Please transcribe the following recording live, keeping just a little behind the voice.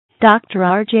Dr.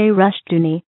 R.J.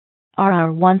 Rushdoony,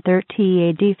 RR 130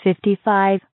 AD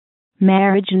 55,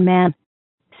 Marriage and Man,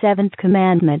 Seventh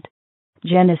Commandment,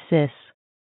 Genesis,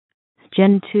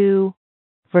 Gen 2,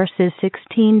 verses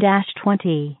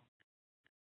 16-20.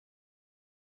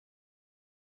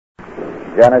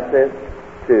 Genesis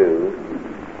 2,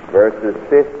 verses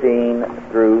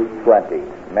 15 through 20,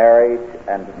 Marriage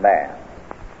and Man.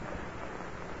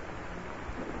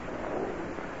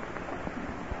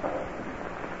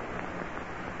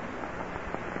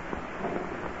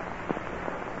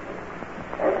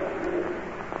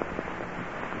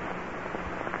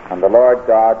 And the Lord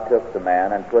God took the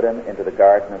man and put him into the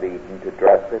Garden of Eden to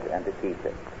dress it and to keep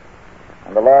it.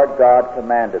 And the Lord God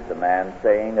commanded the man,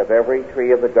 saying, Of every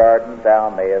tree of the garden thou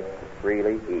mayest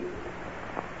freely eat,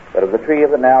 but of the tree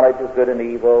of the knowledge of good and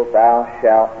evil thou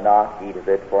shalt not eat of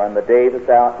it, for in the day that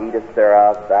thou eatest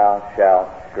thereof thou shalt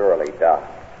surely die.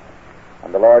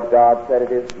 And the Lord God said,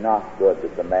 It is not good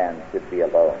that the man should be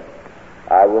alone.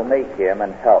 I will make him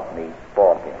an helpmeet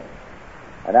for him.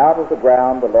 And out of the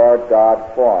ground the Lord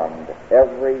God formed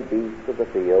every beast of the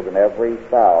field and every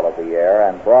fowl of the air,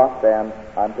 and brought them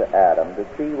unto Adam to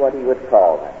see what he would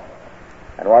call them.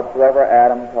 And whatsoever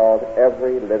Adam called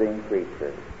every living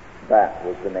creature, that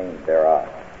was the name thereof.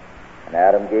 And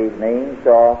Adam gave names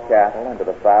to all cattle, and to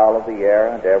the fowl of the air,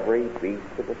 and every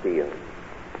beast of the field.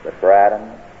 But for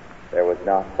Adam there was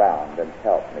not found an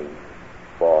helpmeet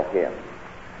for him.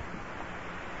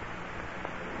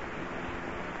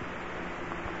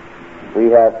 We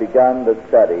have begun the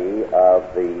study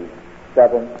of the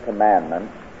Seventh Commandment,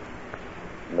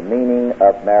 the meaning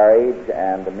of marriage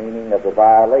and the meaning of the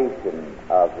violation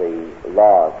of the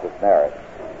laws of marriage.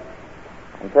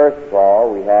 And first of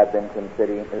all, we have been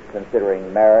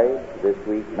considering marriage, this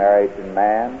week marriage and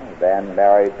man, then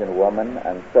marriage and woman,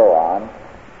 and so on,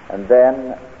 and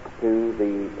then to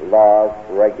the laws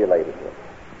regulated it.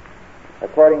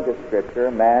 According to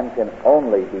Scripture, man can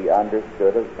only be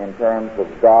understood in terms of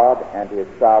God and His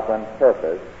sovereign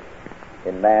purpose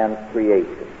in man's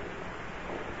creation.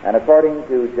 And according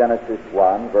to Genesis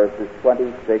 1, verses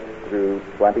 26 through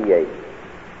 28,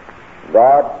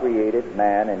 God created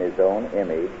man in His own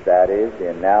image, that is,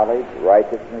 in knowledge,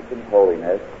 righteousness, and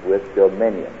holiness, with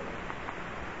dominion.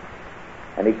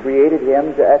 And He created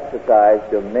him to exercise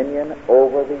dominion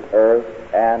over the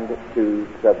earth and to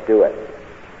subdue it.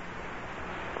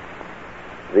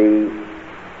 The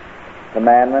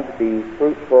commandment, be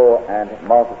fruitful and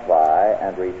multiply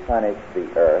and replenish the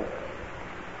earth,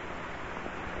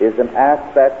 is an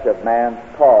aspect of man's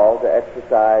call to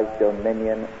exercise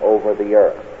dominion over the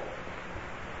earth.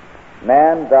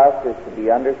 Man thus is to be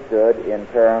understood in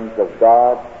terms of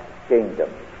God's kingdom.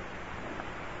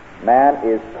 Man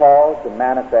is called to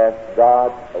manifest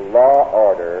God's law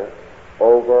order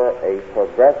over a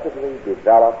progressively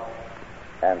developed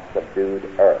and subdued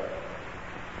earth.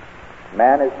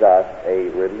 Man is thus a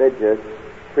religious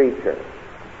creature.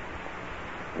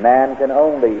 Man can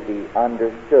only be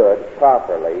understood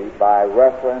properly by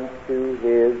reference to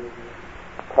his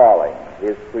calling,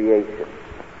 his creation.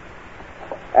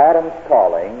 Adam's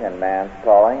calling and man's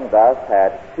calling thus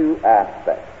had two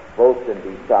aspects. Both can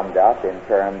be summed up in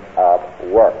terms of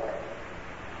work.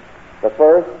 The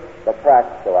first, the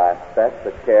practical aspect,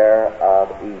 the care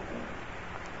of Eden,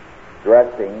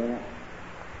 dressing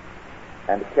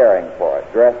and caring for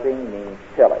it. Dressing means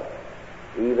tilling.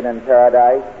 Even in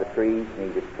paradise, the trees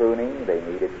needed pruning, they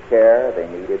needed care, they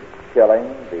needed tilling,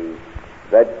 the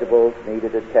vegetables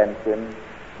needed attention,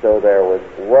 so there was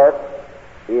work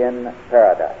in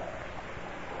paradise.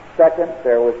 Second,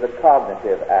 there was the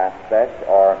cognitive aspect,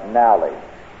 or knowledge.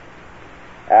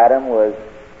 Adam was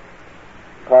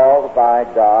called by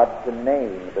God to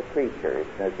name the creatures,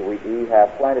 as we have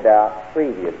pointed out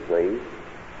previously.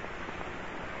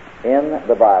 In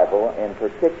the Bible, in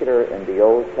particular in the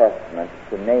Old Testament,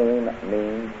 to name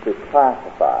means to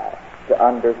classify, to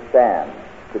understand,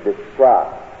 to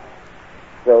describe,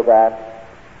 so that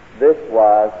this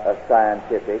was a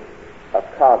scientific, a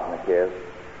cognitive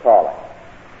calling.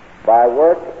 By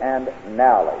work and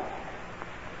knowledge,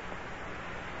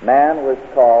 man was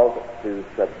called to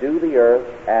subdue the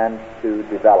earth and to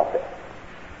develop it.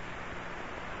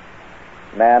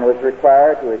 Man was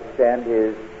required to extend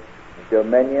his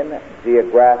dominion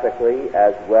geographically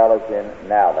as well as in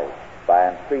knowledge, by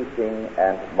increasing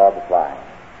and multiplying.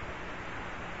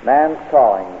 Man's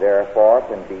calling, therefore,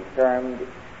 can be termed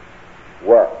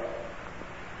work,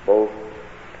 both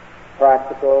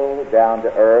practical,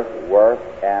 down-to-earth work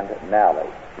and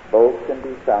knowledge. Both can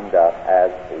be summed up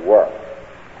as work.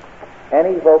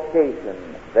 Any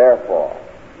vocation, therefore,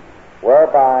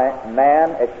 whereby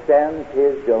man extends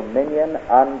his dominion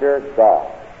under God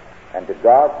and to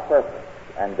God's purpose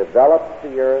and develops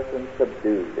the earth and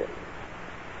subdues it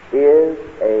is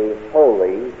a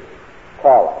holy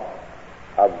calling,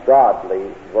 a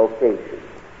godly vocation.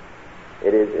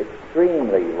 It is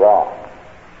extremely wrong.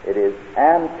 It is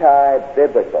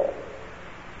anti-biblical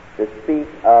to speak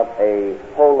of a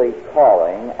holy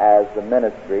calling as the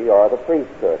ministry or the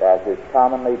priesthood, as is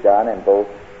commonly done in both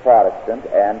Protestant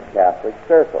and Catholic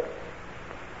circles.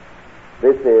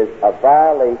 This is a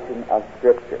violation of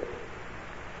Scripture.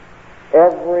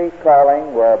 Every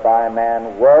calling whereby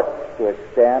man works to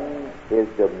extend his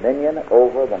dominion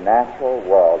over the natural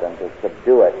world and to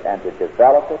subdue it and to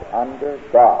develop it under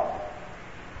God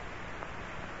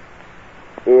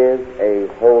is a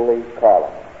holy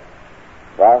calling.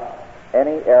 Thus,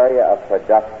 any area of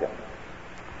production,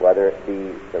 whether it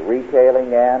be the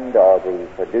retailing end or the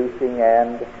producing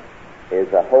end,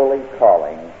 is a holy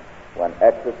calling when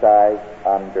exercised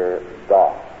under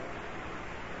God.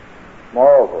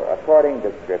 Moreover, according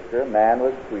to Scripture, man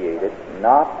was created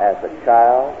not as a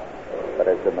child, but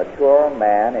as a mature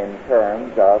man in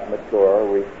terms of mature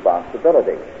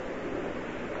responsibility.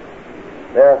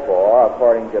 Therefore,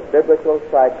 according to biblical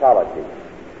psychology,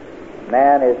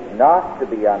 man is not to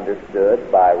be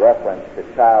understood by reference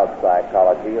to child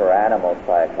psychology or animal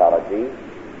psychology,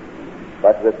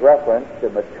 but with reference to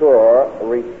mature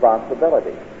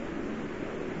responsibility.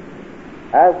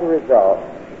 As a result,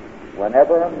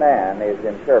 whenever a man is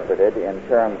interpreted in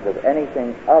terms of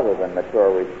anything other than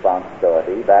mature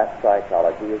responsibility, that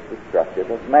psychology is destructive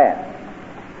of man.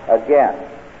 Again,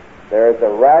 there is a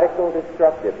radical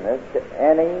destructiveness to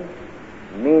any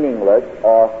meaningless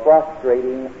or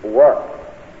frustrating work,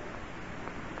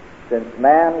 since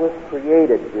man was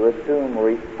created to assume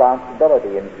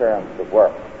responsibility in terms of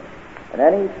work. And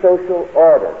any social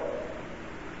order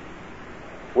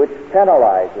which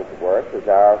penalizes work, as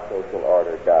our social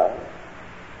order does,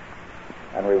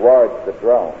 and rewards the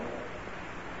drone,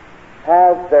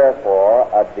 has therefore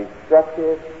a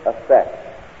destructive effect,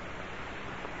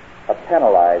 a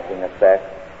penalizing effect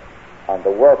on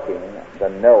the working, the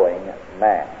knowing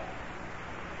man.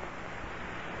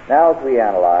 Now, as we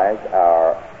analyze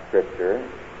our Scripture,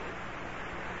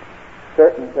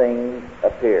 certain things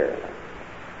appear.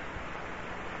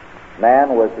 Man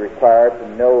was required to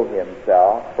know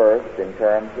himself first in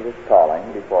terms of his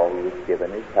calling before he was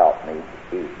given his helpmeet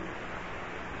Eve.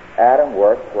 Adam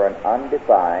worked for an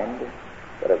undefined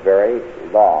but a very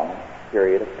long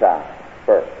period of time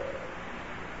first.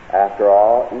 After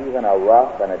all, even a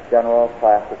rough and a general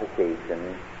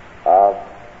classification of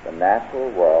the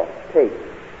natural world takes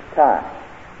time.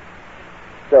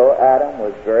 So Adam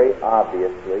was very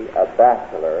obviously a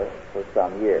bachelor for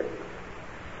some years.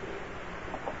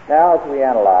 Now, as we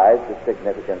analyze the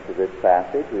significance of this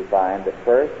passage, we find that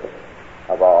first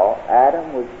of all,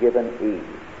 Adam was given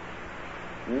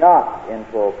Eve, not in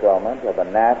fulfillment of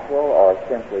a natural or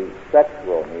simply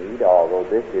sexual need, although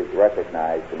this is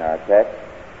recognized in our text,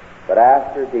 but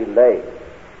after delay,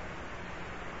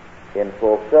 in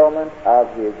fulfillment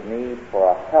of his need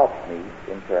for a helpmeet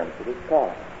in terms of his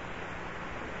calling,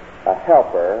 a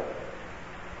helper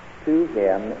to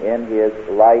him in his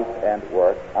life and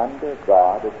work under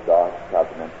God as God's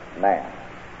covenant man.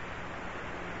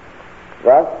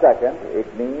 Thus, second,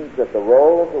 it means that the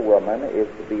role of the woman is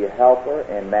to be a helper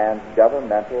in man's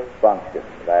governmental function,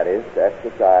 that is, to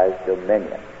exercise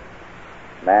dominion.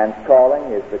 Man's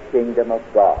calling is the kingdom of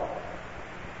God,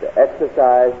 to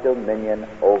exercise dominion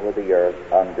over the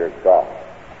earth under God.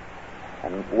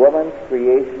 And woman's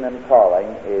creation and calling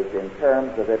is in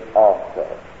terms of it also,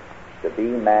 to be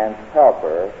man's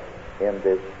helper in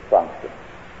this function.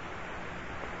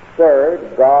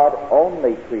 Third, God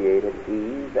only created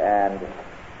Eve and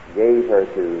gave her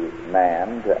to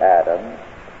man, to Adam,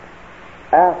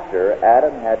 after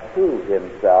Adam had proved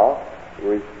himself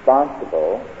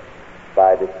responsible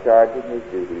by discharging his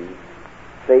duties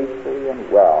faithfully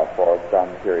and well for some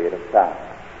period of time.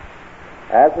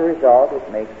 As a result,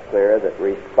 it makes clear that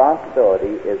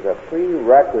responsibility is a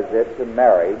prerequisite to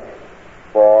marriage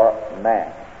for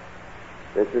man.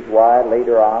 This is why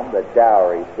later on the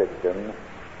dowry system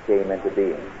came into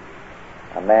being.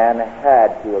 A man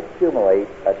had to accumulate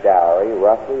a dowry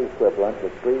roughly equivalent to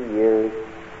 3 years'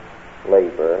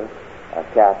 labor, a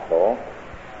capital,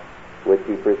 which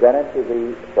he presented to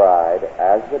the bride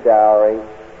as the dowry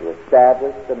to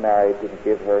establish the marriage and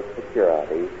give her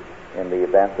security in the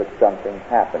event that something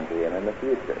happened to him in the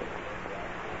future.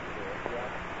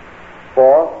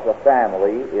 Fourth, the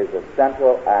family is a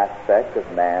central aspect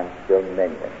of man's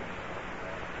dominion.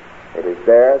 It is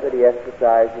there that he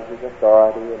exercises his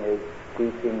authority and his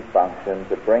teaching function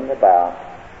to bring about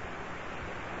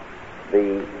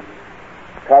the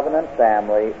covenant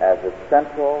family as a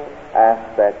central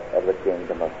aspect of the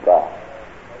kingdom of God.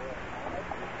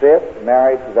 Fifth,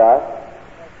 marriage thus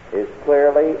is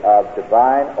clearly of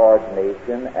divine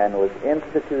ordination and was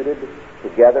instituted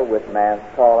together with man's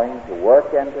calling to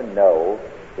work and to know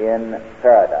in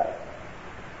paradise.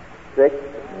 Sixth,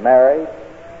 marriage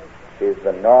is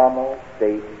the normal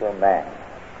state for man.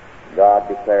 God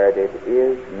declared it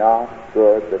is not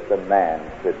good that the man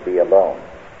should be alone.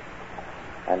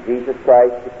 And Jesus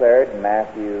Christ declared in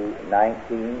Matthew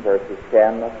 19, verses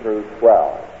 10 through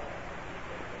 12,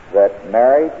 that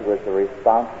marriage was the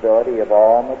responsibility of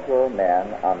all mature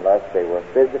men unless they were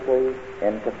physically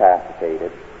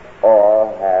incapacitated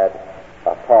or had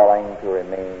a calling to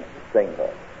remain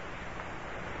single.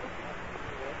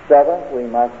 Seventh, we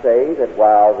must say that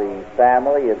while the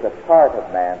family is a part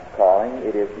of man's calling,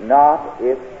 it is not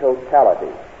its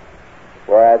totality,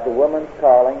 whereas a woman's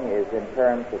calling is in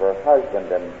terms of her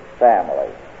husband and family,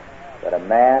 but a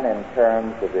man in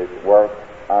terms of his work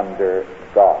under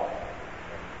God.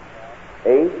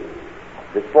 Eighth,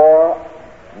 before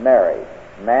marriage,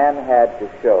 man had to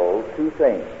show two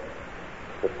things: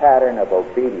 the pattern of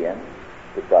obedience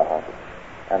to God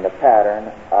and the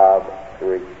pattern of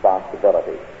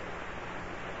responsibility.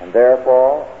 And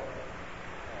therefore,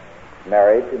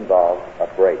 marriage involves a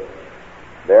break.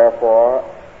 Therefore,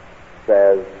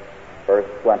 says verse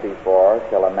 24,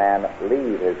 shall a man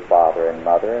leave his father and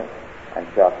mother, and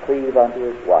shall cleave unto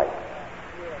his wife.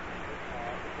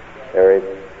 There is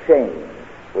change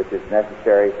which is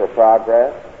necessary for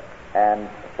progress and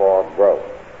for growth.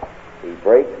 He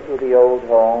breaks with the old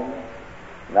home,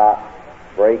 not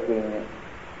breaking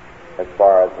as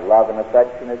far as love and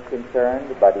affection is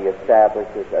concerned, but he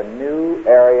establishes a new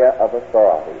area of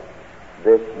authority.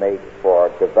 This makes for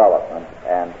development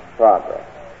and progress.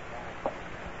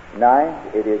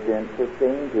 Ninth, it is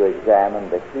interesting to examine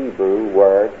the Hebrew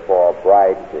word for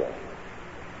bridegroom.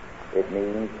 It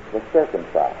means the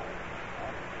circumcised.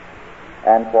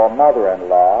 And for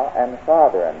mother-in-law and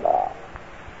father-in-law,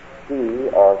 he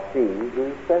or she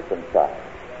who circumcised.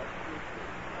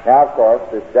 Now, of course,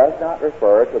 this does not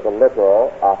refer to the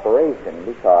literal operation,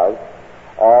 because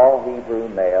all Hebrew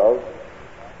males,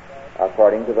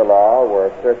 according to the law,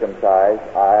 were circumcised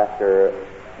after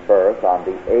birth on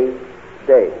the 8th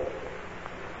day.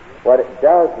 What it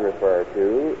does refer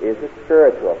to is a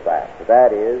spiritual fact.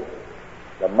 That is,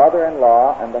 the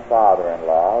mother-in-law and the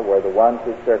father-in-law were the ones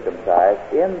who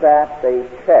circumcised, in that they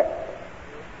checked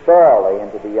thoroughly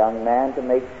into the young man to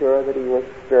make sure that he was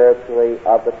spiritually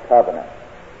of the covenant,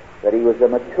 that he was a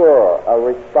mature, a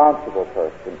responsible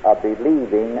person, a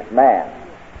believing man.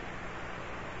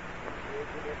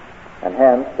 And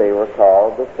hence they were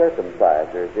called the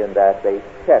circumcisers, in that they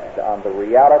checked on the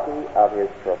reality of his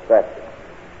profession,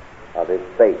 of his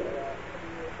faith.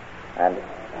 And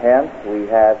hence we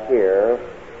have here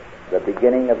the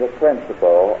beginning of the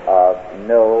principle of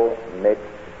no mixed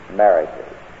marriages.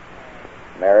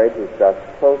 Marriage is thus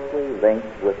closely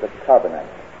linked with the covenant,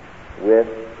 with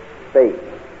faith.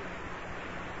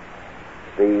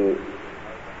 The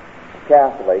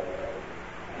Catholic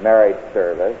marriage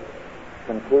service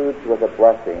concludes with a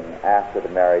blessing after the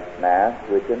marriage mass,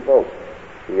 which invokes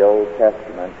the Old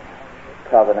Testament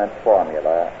covenant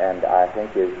formula, and I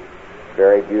think is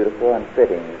very beautiful and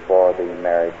fitting for the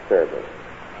marriage service.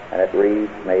 And it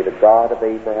reads, may the God of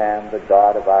Abraham, the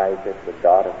God of Isaac, the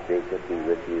God of Jacob be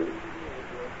with you.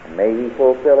 And may he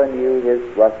fulfill in you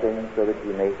his blessing, so that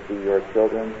you may see your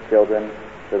children's children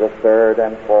to the third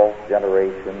and fourth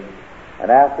generation,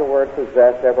 and afterward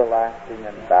possess everlasting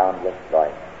and boundless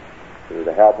life, through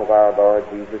the help of our Lord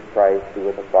Jesus Christ, who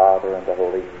with the Father and the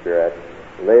Holy Spirit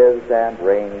lives and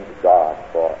reigns God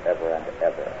forever and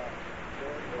ever.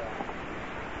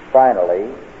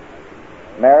 Finally,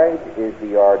 marriage is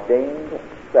the ordained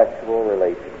sexual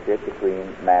relationship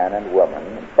between man and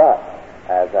woman, but,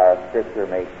 as our Scripture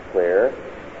makes clear,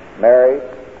 marriage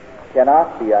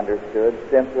cannot be understood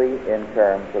simply in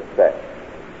terms of sex.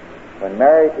 When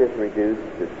marriage is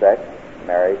reduced to sex,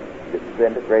 marriage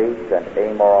disintegrates and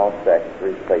amoral sex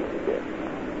replaces it.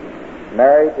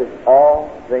 Marriage, as all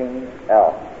things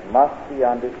else, must be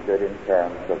understood in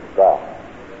terms of God.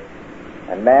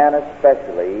 And man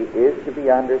especially is to be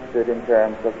understood in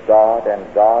terms of God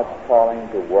and God's calling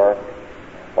to work,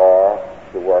 or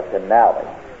to work anally.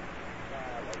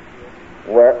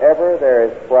 Wherever there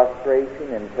is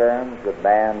frustration in terms of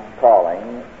man's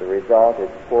calling, the result is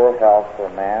poor health for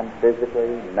man,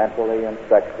 physically, mentally, and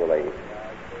sexually.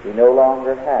 He no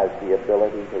longer has the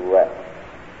ability to rest.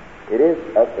 It is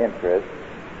of interest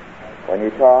when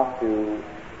you talk to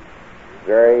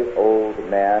very old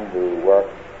men who work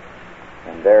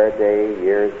in their day,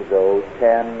 years ago,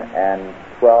 10 and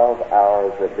 12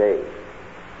 hours a day.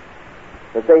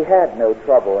 But they had no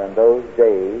trouble in those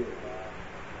days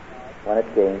when it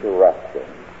came to resting.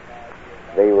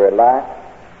 They relaxed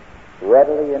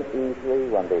readily and easily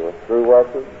when they were through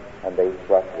working, and they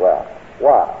slept well.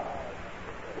 Why?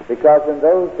 Because in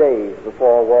those days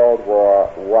before World War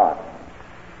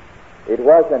I, it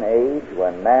was an age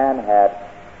when man had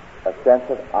a sense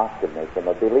of optimism,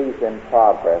 a belief in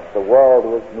progress. The world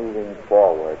was moving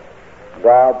forward.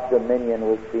 God's dominion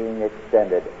was being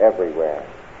extended everywhere.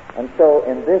 And so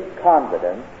in this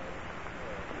confidence,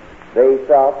 they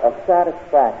felt a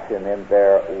satisfaction in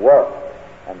their work,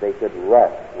 and they could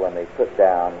rest when they put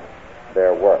down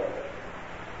their work.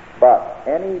 But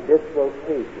any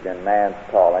dislocation in man's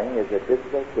calling is a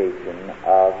dislocation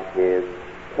of his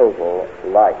total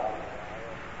life,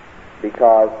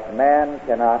 because man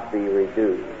cannot be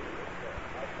reduced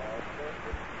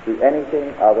to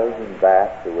anything other than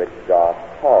that to which God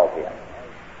called him.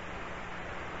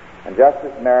 And just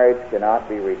as marriage cannot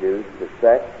be reduced to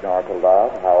sex nor to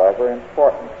love, however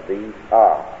important these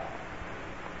are,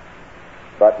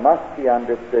 but must be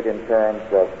understood in terms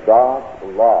of God's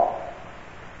law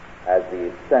as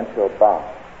the essential bond,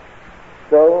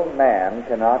 so man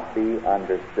cannot be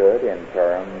understood in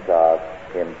terms of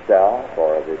himself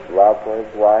or of his love for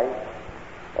his wife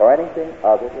or anything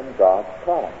other than God's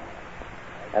calling.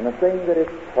 And the thing that is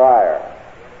prior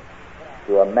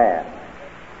to a man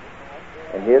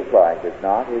in his life is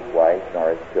not his wife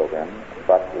nor his children,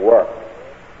 but work.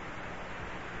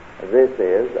 This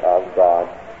is of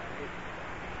God's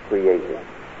creating.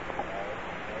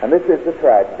 And this is the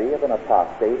tragedy of an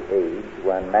apostate age,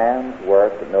 when man's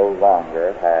work no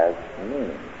longer has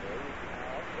meaning.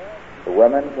 The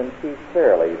women can see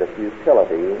clearly the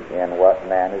futility in what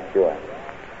man is doing.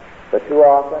 But too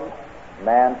often,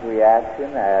 man's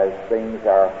reaction as things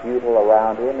are futile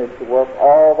around him is to work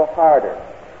all the harder.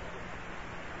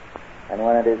 And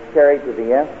when it is carried to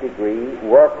the nth degree,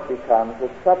 work becomes a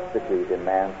substitute in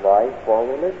man's life for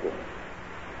religion.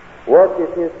 Work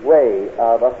is his way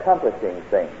of accomplishing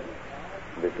things.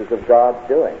 This is of God's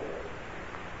doing.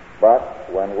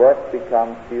 But when work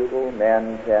becomes futile,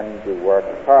 men tend to work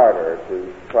harder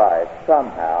to try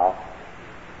somehow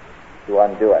to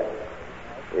undo it.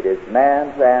 It is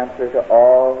man's answer to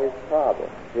all his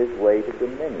problems, his way to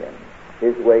dominion,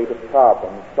 his way to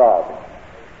problem solving.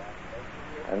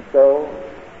 And so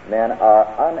men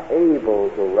are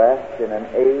unable to rest in an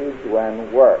age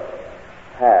when work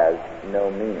has no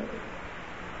meaning.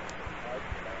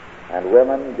 And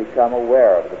women become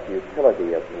aware of the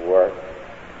futility of the work,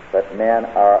 but men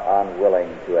are unwilling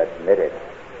to admit it.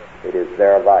 It is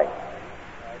their life.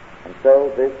 And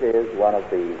so this is one of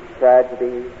the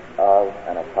tragedies of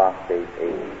an apostate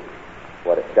age,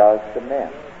 what it does to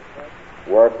men.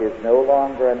 Work is no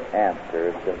longer an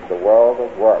answer, since the world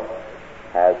of work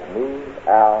has moved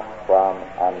out from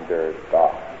under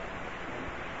God.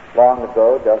 Long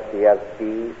ago,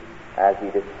 Dostoevsky, as he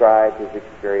described his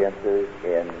experiences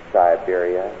in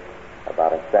Siberia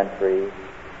about a century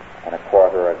and a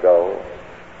quarter ago,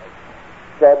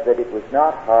 said that it was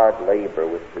not hard labor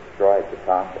which destroyed the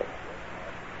conflict.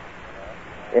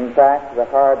 In fact, the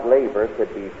hard labor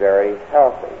could be very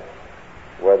healthy.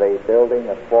 Were they building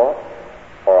a fort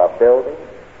or a building?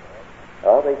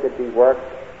 Oh, they could be worked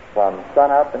from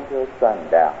sunup until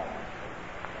sundown.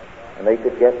 And they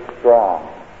could get strong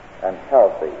and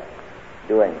healthy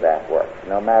doing that work,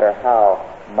 no matter how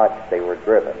much they were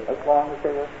driven, as long as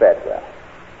they were fed well.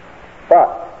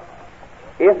 But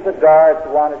if the guards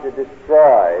wanted to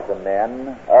destroy the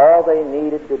men, all they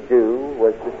needed to do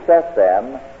was to set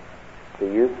them to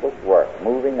useless work,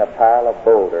 moving a pile of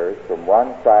boulders from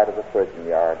one side of the prison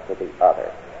yard to the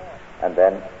other, and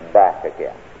then back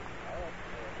again.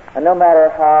 And no matter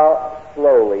how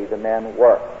slowly the men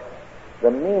worked,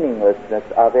 the meaninglessness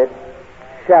of it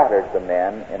shattered the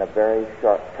men in a very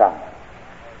short time.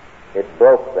 It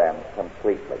broke them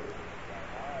completely.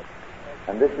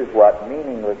 And this is what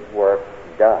meaningless work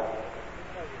does.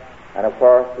 And of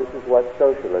course, this is what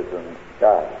socialism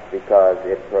does, because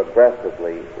it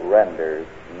progressively renders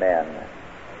men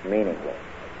meaningless.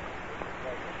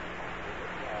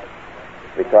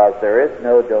 Because there is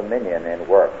no dominion in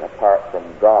work apart from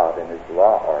God and His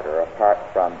law order, apart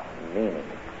from meaning.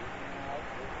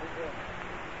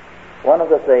 One of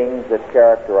the things that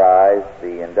characterized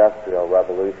the Industrial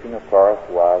Revolution, of course,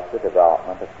 was the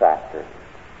development of factories.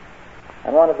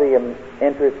 And one of the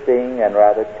interesting and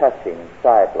rather touching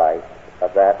sidelights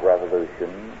of that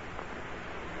revolution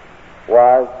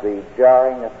was the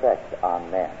jarring effect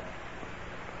on men.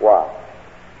 Why?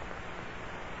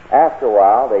 After a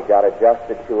while, they got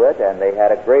adjusted to it, and they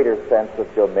had a greater sense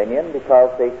of dominion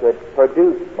because they could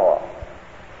produce more.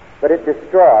 But it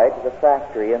destroyed the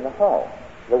factory in the home,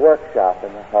 the workshop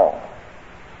in the home.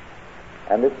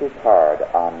 And this was hard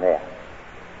on men.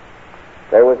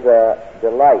 There was a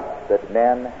delight that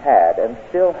men had, and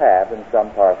still have in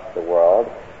some parts of the world,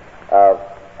 of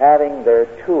having their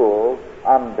tools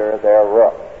under their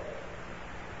roof.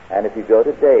 And if you go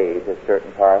today to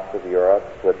certain parts of Europe,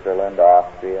 Switzerland,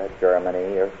 Austria,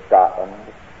 Germany, or Scotland,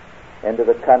 into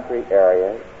the country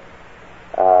areas,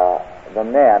 the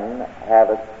men have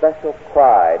a special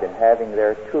pride in having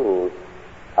their tools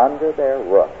under their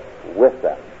roof with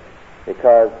them,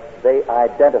 because they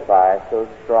identify so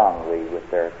strongly with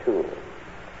their tools.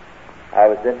 I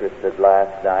was interested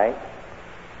last night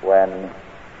when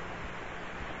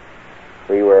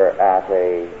we were at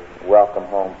a welcome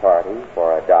home party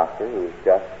for a doctor who was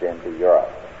just into Europe.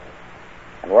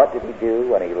 And what did he do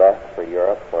when he left for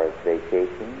Europe for his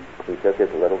vacation? He took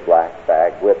his little black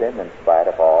bag with him in spite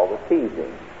of all the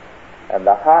teasing. And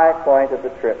the high point of the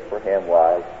trip for him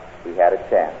was he had a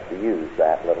chance to use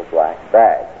that little black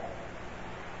bag.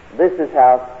 This is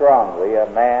how strongly a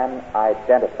man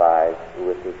identifies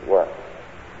with his work.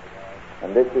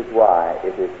 And this is why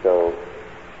it is so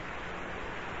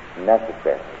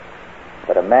necessary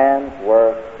that a man's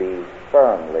work be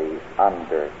firmly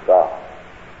under God.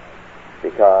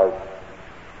 Because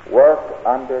work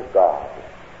under God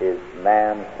is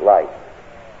man's life,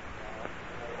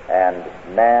 and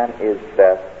man is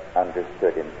best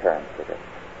understood in terms of it.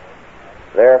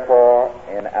 Therefore,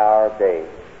 in our day,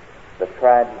 the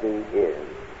tragedy is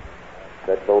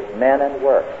that both men and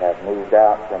work have moved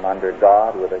out from under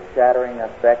God with a shattering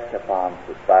effect upon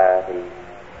society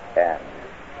and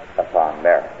upon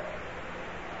marriage.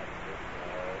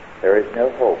 There is no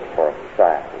hope for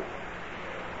society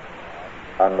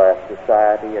unless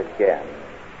society again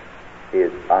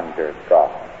is under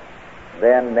God.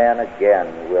 Then men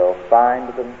again will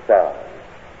find themselves,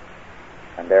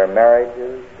 and their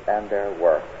marriages and their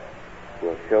work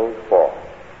will show forth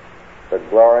the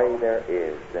glory there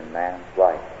is in man's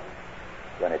life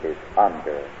when it is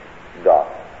under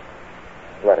God.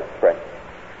 Let us pray.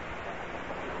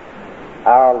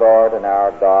 Our Lord and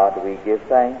our God, we give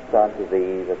thanks unto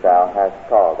Thee that Thou hast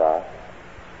called us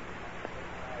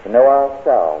to know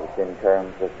ourselves in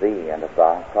terms of Thee and of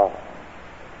Thy calling,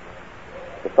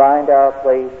 to find our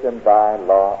place in Thy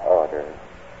law order,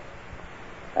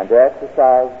 and to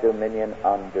exercise dominion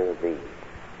under Thee,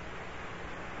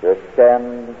 to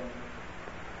extend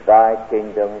Thy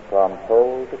kingdom from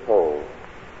pole to pole,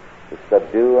 to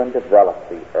subdue and develop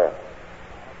the earth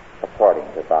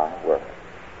according to Thy word.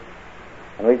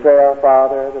 And we pray, our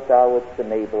Father, that Thou wouldst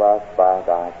enable us by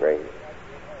Thy grace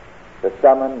to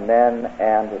summon men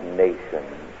and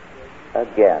nations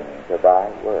again to Thy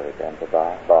word and to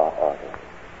Thy law order,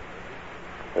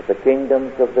 that the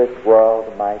kingdoms of this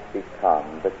world might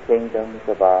become the kingdoms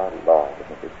of our Lord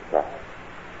and of His Christ.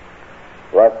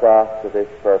 Bless us to this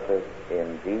purpose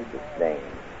in Jesus' name.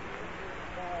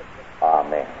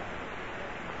 Amen.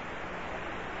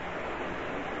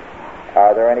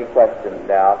 Are there any questions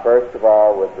now? First of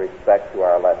all, with respect to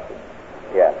our lesson.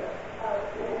 Yes.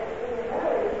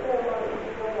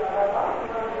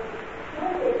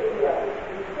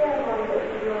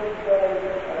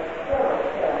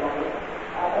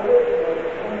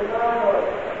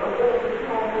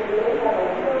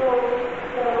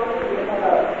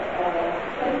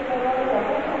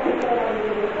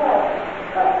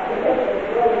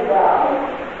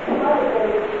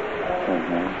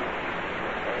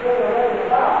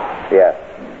 Yes.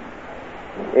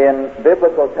 In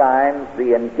biblical times,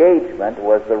 the engagement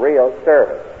was the real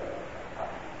service.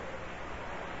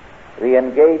 The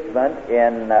engagement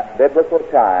in biblical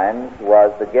times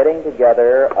was the getting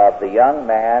together of the young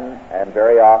man, and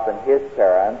very often his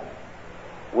parents,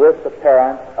 with the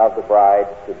parents of the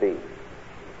bride-to-be.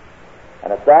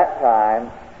 And at that time,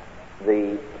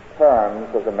 the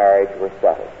terms of the marriage were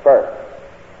settled. First,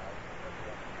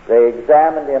 they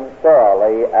examined him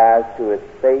thoroughly as to his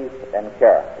faith and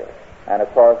character. And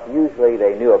of course, usually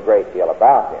they knew a great deal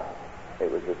about him.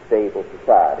 It was a stable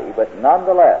society, but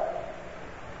nonetheless,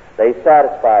 they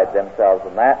satisfied themselves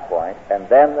on that point. And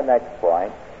then the next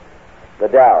point, the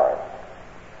dowry.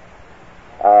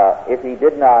 If he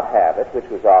did not have it, which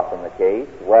was often the case,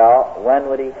 well, when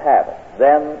would he have it?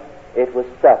 Then it was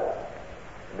settled.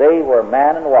 They were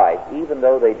man and wife, even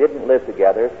though they didn't live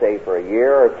together, say for a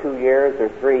year or 2 years or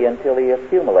 3, until he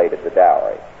accumulated the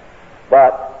dowry.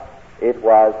 But it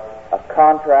was a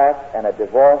contract, and a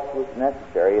divorce was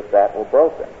necessary if that were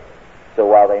broken. So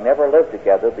while they never lived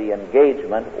together, the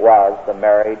engagement was the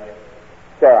marriage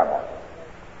ceremony.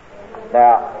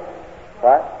 Now,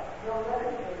 what?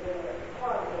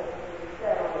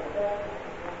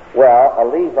 Well, a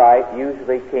Levite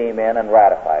usually came in and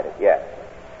ratified it, yes.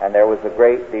 And there was a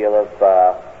great deal of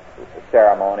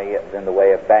ceremony in the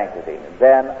way of banqueting.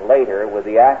 Then later, with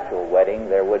the actual wedding,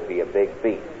 there would be a big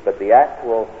feast. But the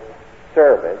actual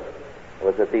service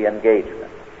was at the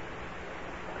engagement.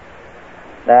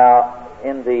 Now,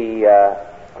 in the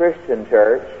Christian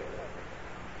church,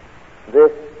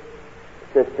 this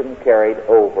system carried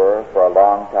over for a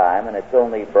long time, and it's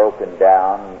only broken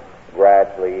down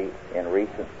gradually in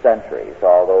recent centuries,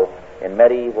 although in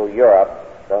medieval Europe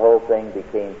the whole thing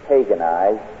became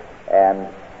paganized, and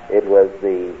it was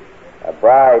the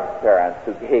bride's parents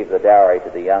who gave the dowry to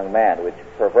the young man, which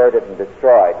perverted and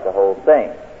destroyed the whole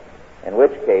thing. In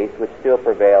which case, which still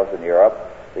prevails in Europe,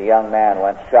 the young man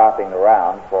went shopping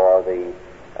around for the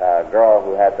girl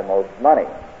who had the most money,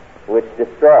 which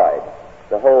destroyed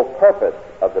the whole purpose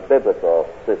of the biblical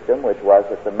system, which was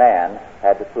that the man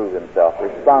had to prove himself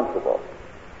responsible.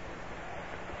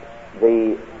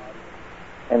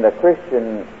 In the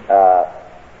Christian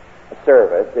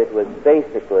service, it was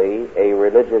basically a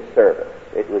religious service.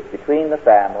 It was between the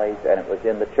families, and it was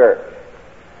in the church.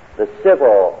 The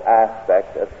civil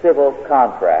aspect, a civil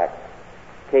contract,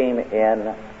 came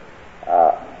in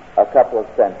a couple of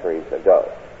centuries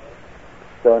ago.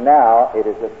 So now it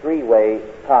is a three-way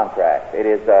contract. It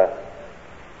is a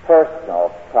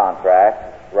personal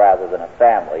contract rather than a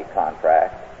family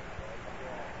contract.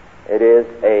 It is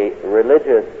a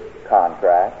religious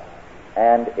contract,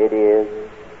 and it is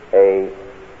a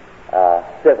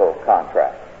civil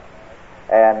contract.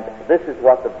 And this is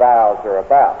what the vows are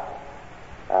about.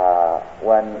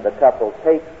 When the couple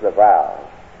takes the vows,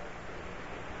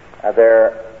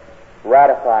 they're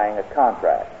ratifying a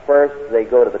contract. First, they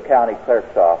go to the county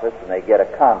clerk's office and they get a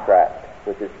contract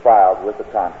which is filed with the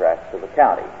contracts of the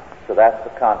county. So that's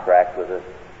the contract with the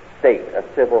state, a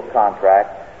civil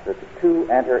contract that the two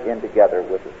enter in together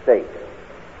with the state.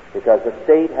 Because the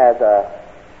state has a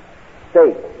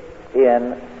stake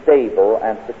in stable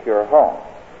and secure homes.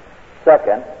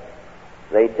 Second,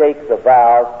 they take the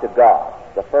vows to God.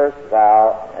 The first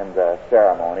vow in the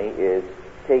ceremony is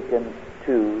taken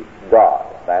to God.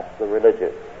 That's the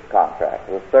religious contract.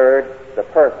 The third, the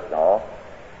personal,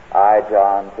 I,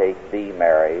 John, take thee,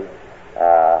 Mary,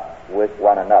 with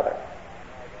one another.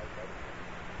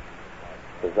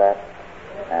 Does that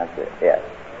answer it? Yes.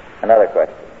 Another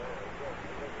question.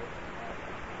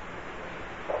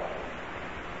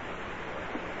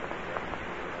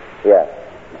 Yes.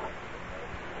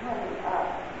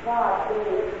 God is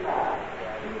to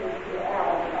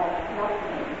Adam as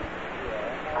nothing.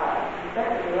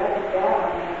 Especially right down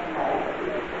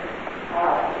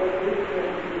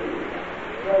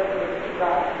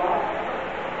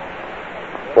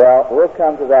Well, we'll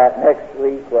come to that next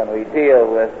week when we deal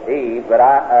with Eve, but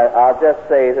I'll just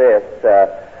say this.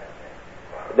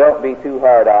 Don't be too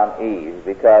hard on Eve,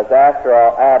 because after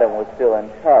all, Adam was still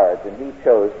in charge, and he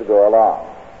chose to go along.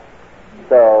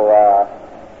 So,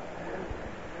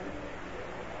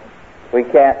 we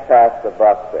can't pass the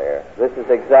buck there. This is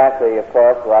exactly, of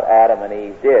course, what Adam and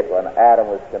Eve did. When Adam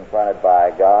was confronted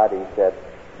by God, he said,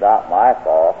 "Not my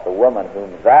fault. The woman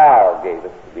whom thou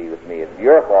gavest to be with me, it's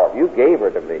your fault. You gave her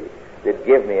to me. Did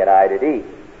give me, and I did eat."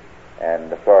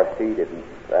 And, of course, he didn't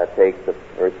take the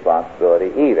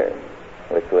responsibility either,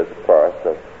 which was, of course,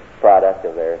 the product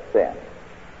of their sin.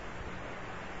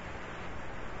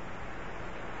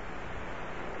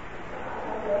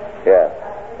 Yes.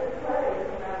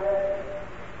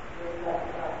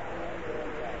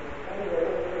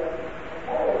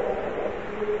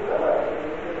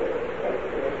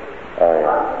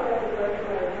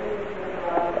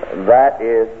 That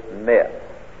is myth,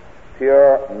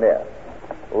 pure myth.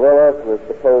 Lilith was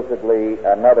supposedly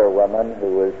another woman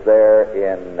who was there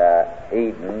in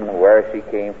Eden. Where she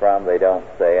came from, they don't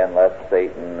say, unless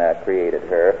Satan created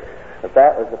her. But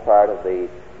that was a part of the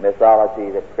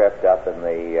mythology that crept up in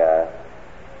the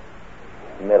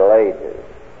Middle Ages.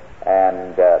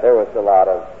 And there was a lot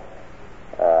of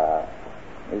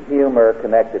humor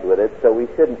connected with it, so we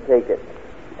shouldn't take it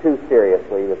too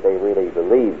seriously that they really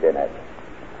believed in it.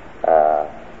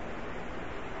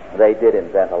 They did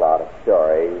invent a lot of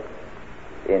stories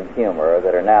in humor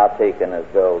that are now taken as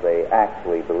though they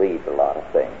actually believed a lot of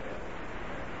things.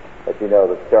 But you know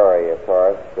the story, of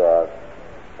course, of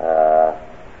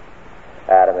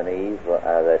Adam and Eve,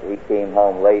 that he came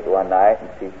home late one night and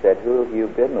she said, "Who have you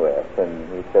been with?" And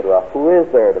he said, "Well, who is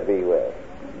there to be with?"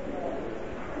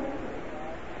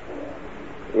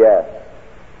 Yes.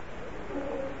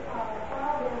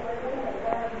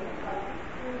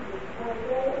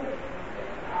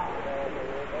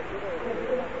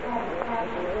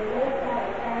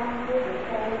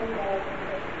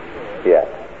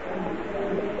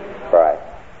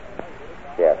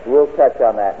 touch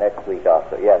on that next week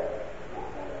also. Yes.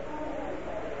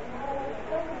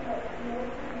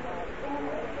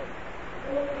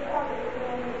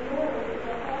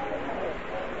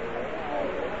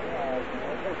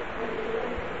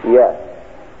 Yes,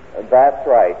 that's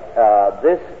right.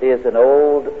 This is an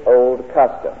old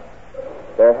custom.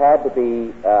 There had to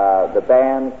be the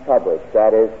banns published,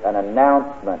 that is, an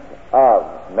announcement of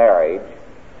marriage.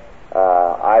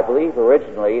 I believe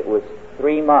originally it was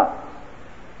 3 months.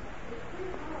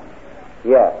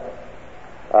 Yes.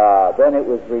 Then it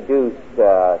was reduced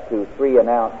to 3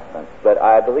 announcements. But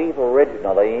I believe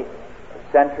originally,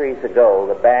 centuries ago,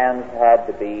 the banns had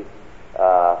to be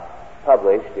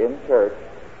published in church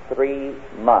 3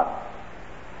 months.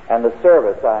 And the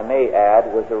service, I may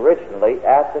add, was originally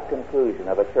at the conclusion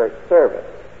of a church service,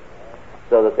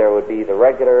 so that there would be the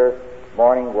regular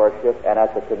morning worship, and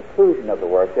at the conclusion of the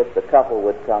worship, the couple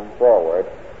would come forward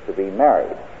to be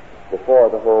married before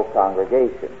the whole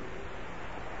congregation.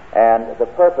 And the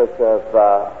purpose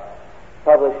of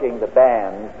publishing the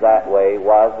banns that way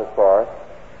was, of course,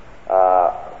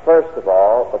 first of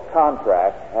all, the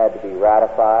contract had to be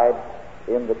ratified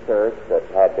in the church that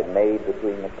had been made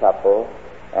between the couple,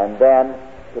 and then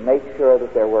to make sure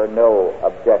that there were no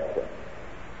objections,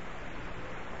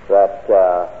 that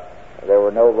there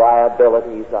were no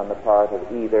liabilities on the part of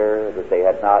either, that they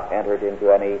had not entered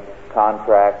into any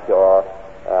contract or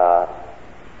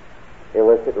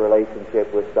illicit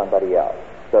relationship with somebody else.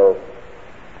 So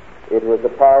it was a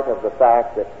part of the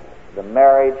fact that the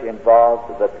marriage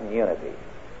involved the community,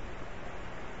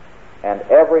 and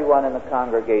everyone in the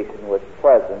congregation was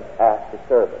present at the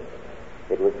service.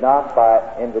 It was not by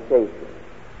invitation.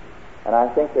 And I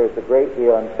think there's a great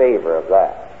deal in favor of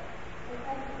that.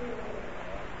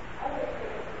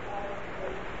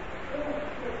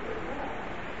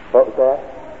 What was that?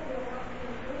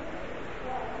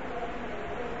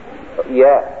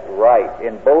 Yes, right.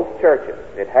 In both churches,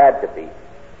 it had to be.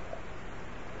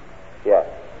 Yes.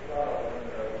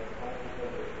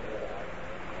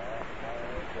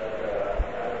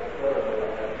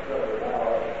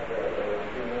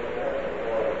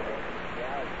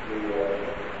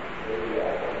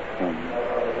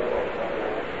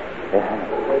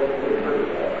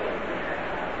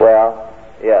 Well,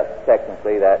 yes,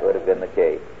 technically that would have been the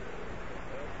case.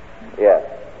 Yes.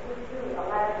 Would you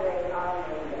elaborate on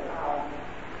the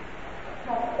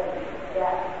custom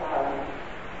that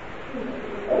seems to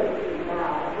be aging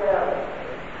now, where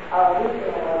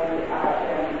originally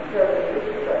in services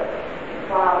the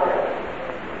father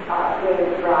gave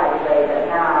his bride away, but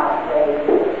now they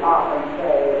often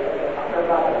say her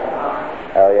brother and I.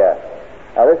 Oh, yes.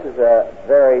 Now, this is a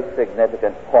very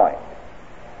significant point.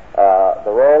 The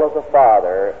role of the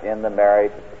father in the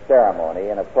marriage ceremony,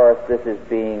 and of course this is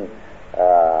being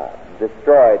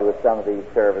destroyed with some of these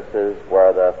services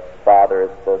where the father is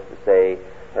supposed to say,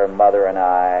 her mother and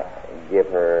I give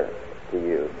her to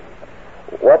you.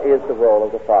 What is the role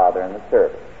of the father in the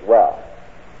service? Well,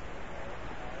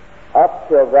 up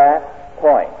till that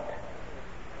point,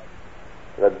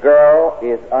 the girl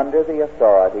is under the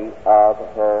authority of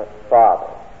her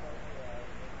father.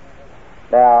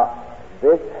 Now,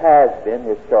 this has been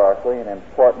historically an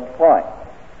important point.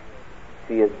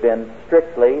 She has been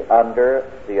strictly under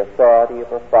the authority of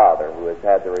her father, who has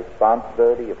had the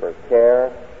responsibility of her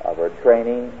care, of her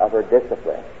training, of her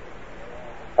discipline.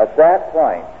 At that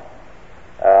point,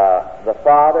 the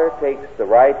father takes the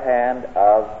right hand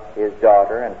of his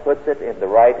daughter and puts it in the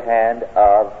right hand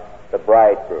of the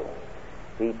bridegroom.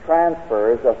 He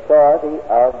transfers authority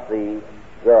of the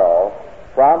girl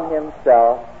from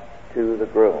himself to the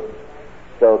groom,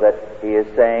 so that he is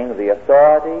saying, the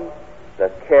authority, the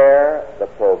care, the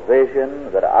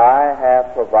provision that I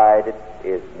have provided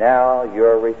is now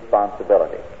your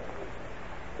responsibility.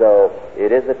 So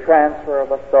it is a transfer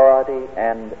of authority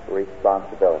and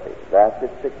responsibility. That's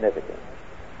its significance.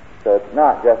 So it's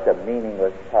not just a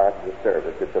meaningless part of the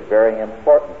service, it's a very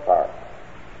important part.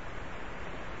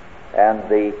 And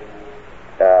the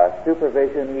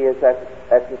supervision he has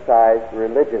exercised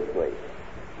religiously.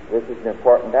 This is an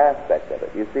important aspect of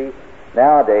it. You see,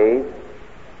 nowadays,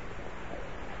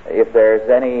 if there's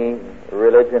any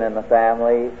religion in the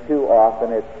family, too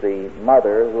often it's the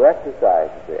mother who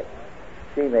exercises it.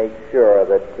 She makes sure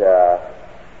that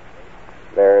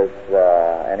there's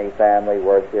any family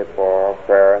worship or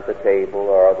prayer at the table,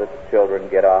 or that the children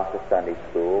get off to Sunday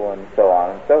school, and so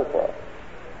on and so forth.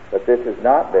 But this is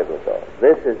not biblical.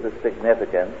 This is the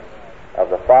significance of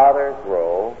the father's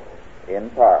role in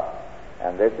part.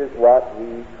 And this is what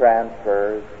he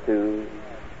transfers to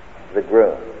the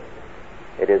groom.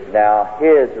 It is now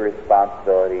his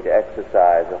responsibility to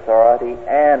exercise authority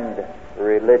and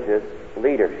religious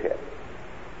leadership.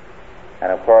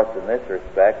 And of course, in this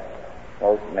respect,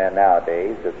 most men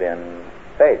nowadays have been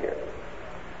failures.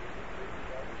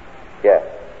 Yes.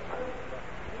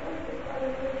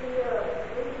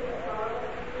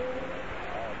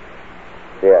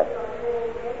 Yes.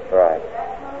 Right.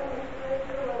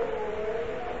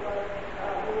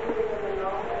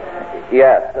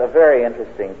 Yes, a very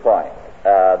interesting point.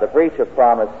 The breach of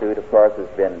promise suit, of course, has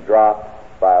been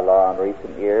dropped by law in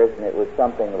recent years, and it was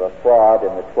something of a fraud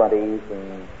in the 20s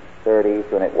and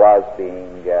 30s when it was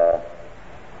being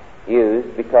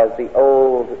used because the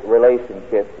old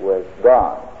relationship was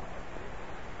gone.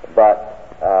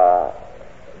 But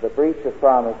the breach of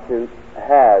promise suit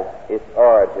has its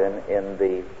origin in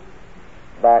the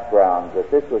background that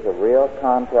this was a real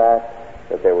contract,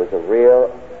 that there was a real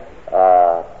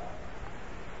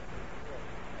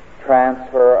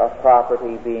transfer of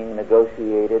property being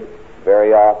negotiated.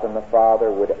 Very often the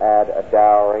father would add a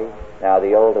dowry. Now,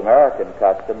 the old American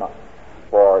custom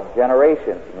for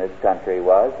generations in this country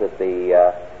was that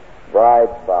the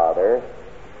bride's father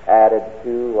added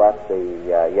to what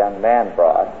the young man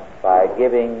brought by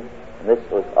giving, and this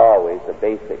was always a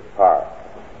basic part,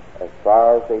 as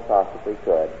far as they possibly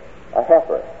could, a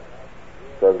heifer,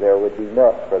 so there would be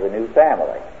milk for the new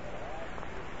family,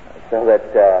 so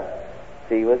that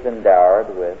she was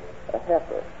endowed with a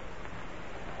heifer.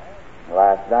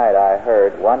 Last night I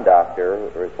heard one doctor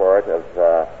report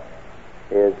of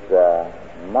his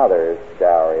mother's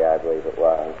dowry, I believe it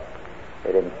was.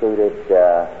 It included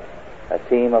a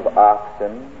team of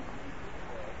oxen,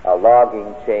 a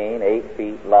logging chain 8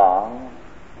 feet long,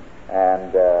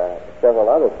 and several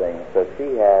other things. So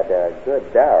she had a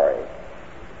good dowry.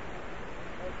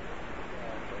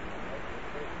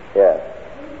 Yes.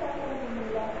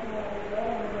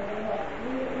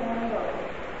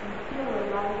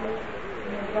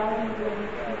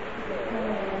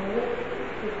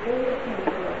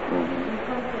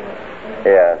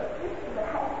 Yes.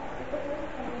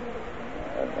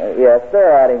 Yes,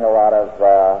 they're adding a lot of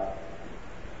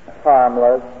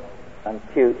harmless and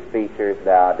cute features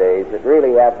nowadays that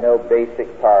really have no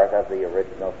basic part of the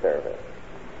original service.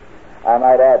 I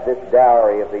might add this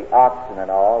dowry of the oxen and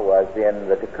all was in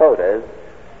the Dakotas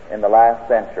in the last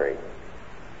century.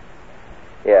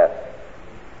 Yes.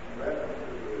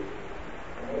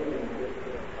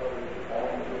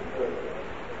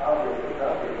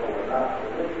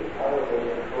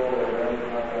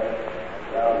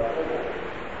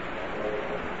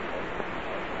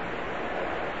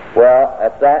 Well,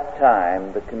 at that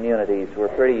time, the communities were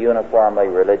pretty uniformly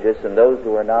religious, and those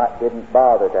who were not didn't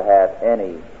bother to have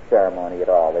any ceremony at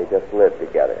all. They just lived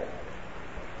together.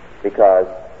 Because,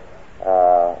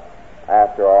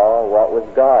 after all, what was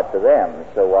God to them?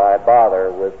 So why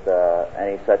bother with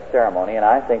any such ceremony? And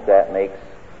I think that makes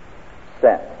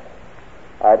sense.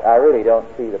 I really don't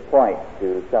see the point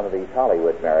to some of these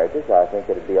Hollywood marriages. I think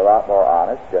it would be a lot more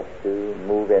honest just to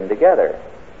move in together.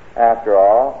 After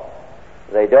all,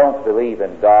 they don't believe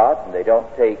in God, and they don't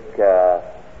take the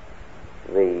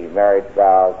marriage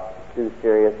vows too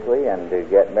seriously, and to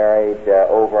get married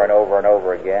over and over and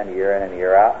over again, year in and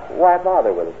year out. Why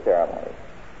bother with a ceremony?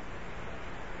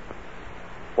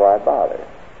 Why bother?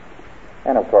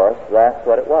 And of course, that's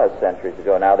what it was centuries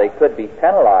ago. Now, they could be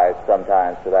penalized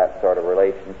sometimes for that sort of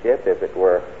relationship if it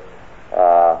were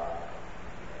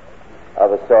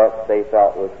of a sort they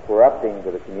felt was corrupting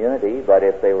to the community, but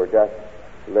if they were just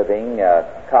living a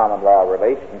common law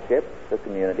relationship, the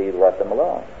community let them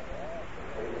alone.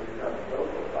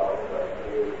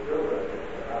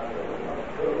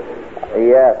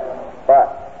 Yes,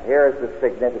 but here's the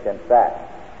significant fact.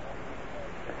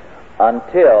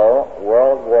 Until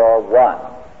World War I,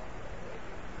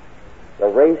 the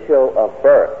ratio of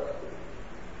births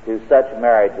to such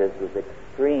marriages was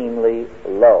extremely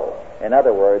low. In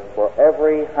other words, for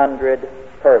every 100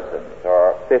 persons,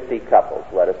 or 50 couples,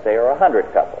 let us say, or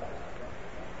 100 couples,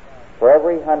 for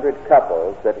every 100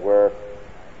 couples that were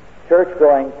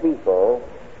church-going people,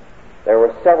 there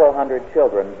were several hundred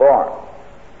children born.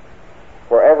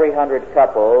 For every 100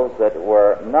 couples that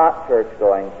were not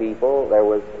church-going people, there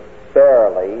was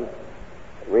barely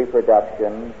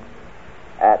reproduction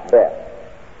at best.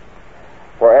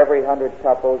 For every 100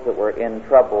 couples that were in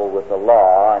trouble with the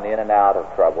law and in and out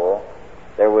of trouble,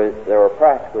 there were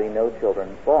practically no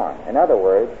children born. In other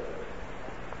words,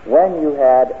 when you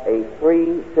had a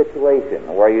free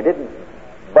situation where you didn't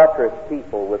buttress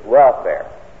people with welfare,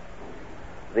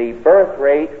 the birth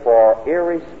rate for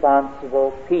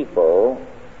irresponsible people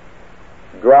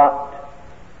dropped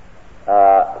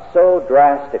so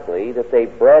drastically that they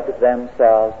bred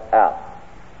themselves out.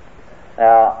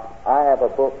 Now, I have a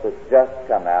book that's just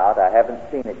come out. I haven't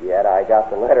seen it yet. I got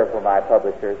the letter from my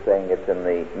publisher saying it's in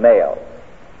the mail.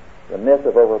 The Myth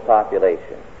of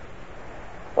Overpopulation.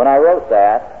 When I wrote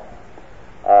that,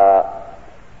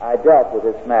 I dealt with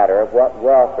this matter of what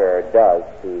welfare does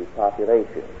to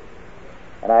population.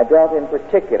 And I dealt in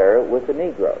particular with the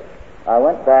Negroes. I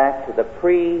went back to the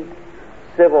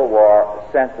pre-Civil War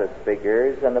census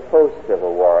figures and the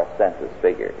post-Civil War census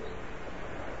figures.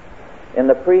 In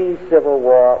the pre-Civil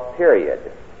War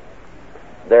period,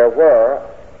 there were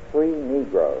free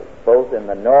Negroes, both in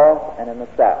the North and in the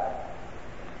South.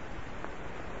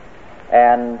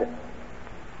 And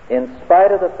in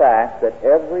spite of the fact that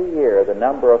every year the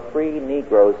number of free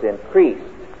Negroes increased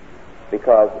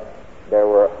because there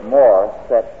were more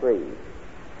set free.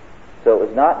 So it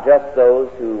was not just those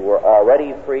who were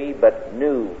already free, but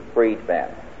new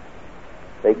freedmen.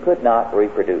 They could not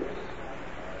reproduce.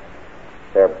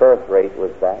 Their birth rate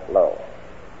was that low.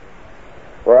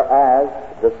 Whereas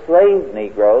the slave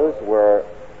Negroes were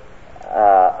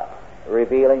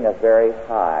revealing a very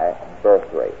high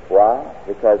birth rate. Why?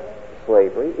 Because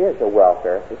slavery is a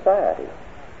welfare society.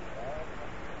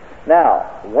 Now,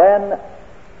 when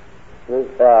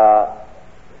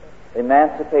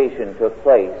emancipation took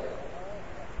place,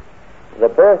 the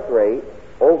birth rate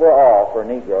overall for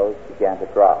Negroes began to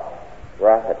drop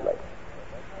rapidly.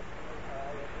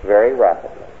 Very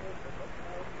rapidly.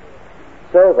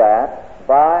 So that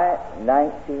by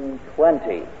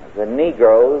 1920, the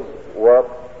Negroes were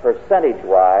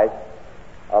percentage-wise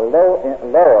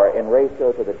lower in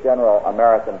ratio to the general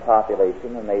American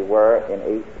population than they were in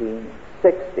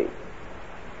 1860.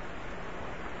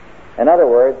 In other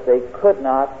words, they could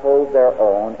not hold their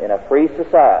own in a free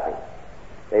society.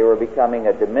 They were becoming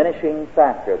a diminishing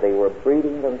factor. They were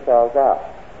breeding themselves out.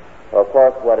 Well, of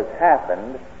course, what has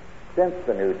happened since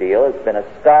the New Deal has been a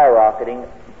skyrocketing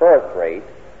birth rate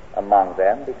among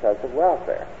them because of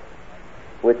welfare,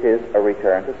 which is a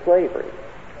return to slavery.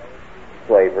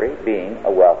 Slavery being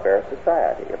a welfare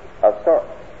society of sorts.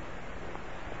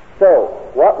 So,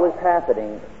 what was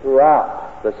happening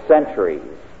throughout the centuries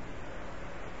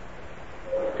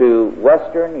to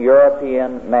Western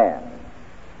European man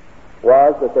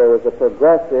was that there was a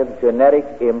progressive genetic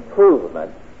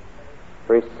improvement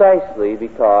precisely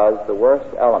because the worst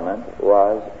element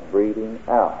was breeding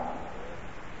out.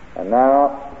 And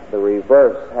now the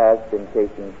reverse has been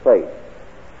taking place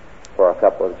for a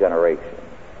couple of generations.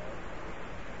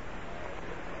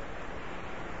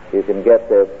 You can get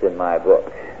this in my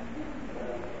book.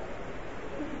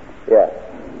 Yes.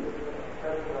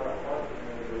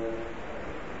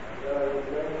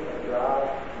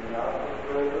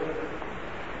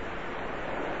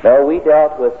 No, we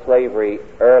dealt with slavery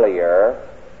earlier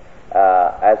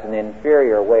as an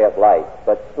inferior way of life,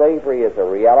 but slavery is a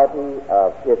reality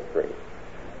of history.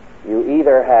 You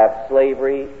either have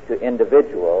slavery to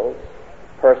individuals,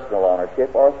 personal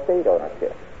ownership, or state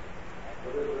ownership.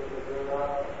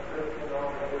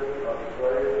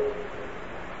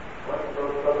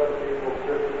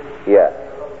 Yes,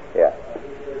 yes.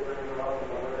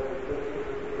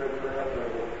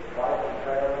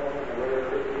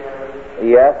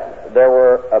 Yes, there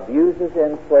were abuses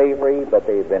in slavery, but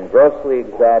they've been grossly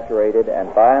exaggerated,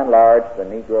 and by and large the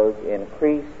Negroes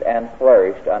increased and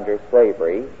flourished under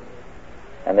slavery,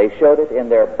 and they showed it in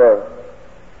their birth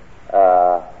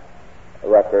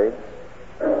records.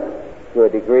 To a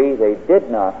degree, they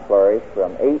did not flourish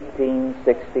from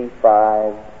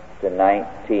 1865 to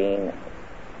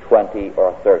 1920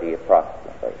 or 30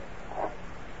 approximately.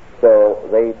 So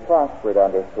they prospered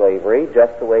under slavery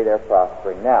just the way they're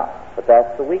prospering now. But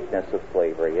that's the weakness of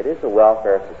slavery. It is a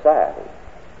welfare society.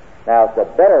 Now, it's a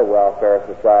better welfare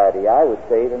society, I would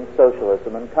say, than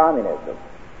socialism and communism.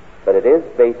 But it is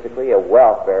basically a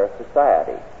welfare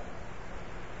society.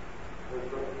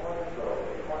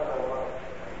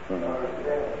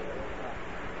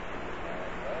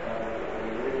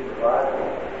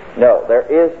 No, there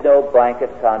is no blanket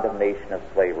condemnation of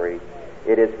slavery.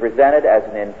 It is presented as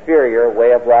an inferior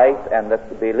way of life, and the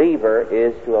believer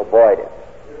is to avoid it.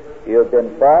 You have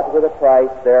been bought with a price,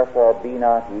 therefore be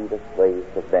not ye the slaves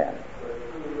of men.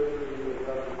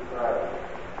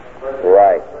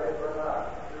 Right.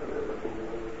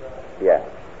 Yes.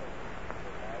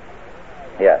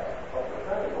 Yes.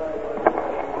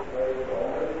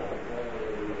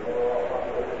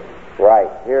 Right.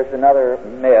 Here's another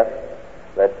myth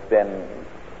that's been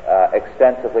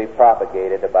extensively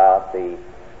propagated about the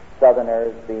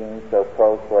Southerners being so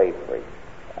pro-slavery.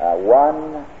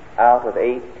 1 out of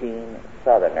 18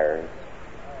 Southerners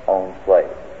owned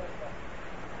slaves.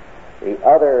 The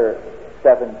other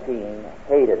 17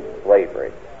 hated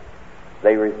slavery.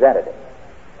 They resented it.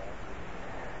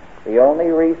 The only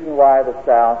reason why the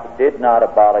South did not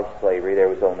abolish slavery, there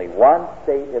was only one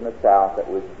state in the South that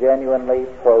was genuinely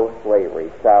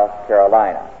pro-slavery, South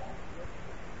Carolina.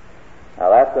 Now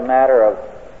that's a matter of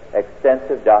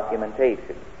extensive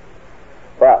documentation.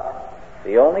 But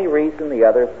the only reason the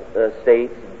other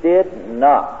states did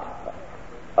not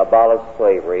abolish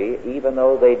slavery, even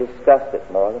though they discussed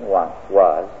it more than once,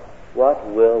 was, what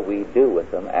will we do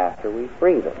with them after we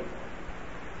free them?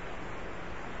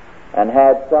 And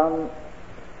had some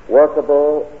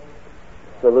workable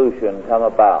solution come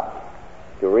about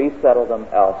to resettle them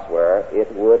elsewhere, it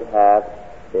would have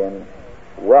been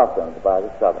welcomed by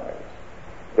the Southerners.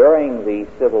 During the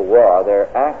Civil War,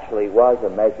 there actually was a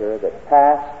measure that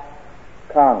passed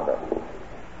Congress,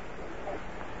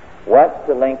 went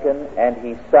to Lincoln, and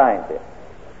he signed it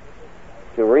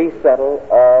to resettle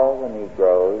all the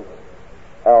Negroes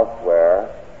elsewhere,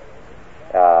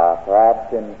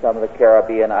 perhaps in some of the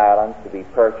Caribbean islands to be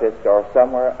purchased or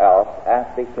somewhere else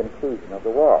at the conclusion of the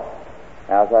war.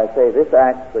 Now, as I say, this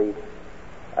actually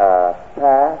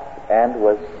passed and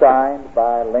was signed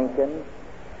by Lincoln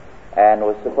and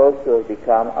was supposed to have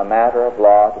become a matter of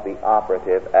law to be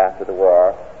operative after the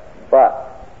war, but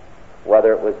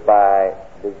whether it was by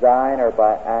design or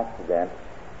by accident,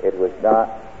 it was not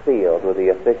sealed with the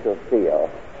official seal,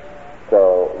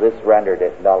 so this rendered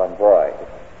it null and void.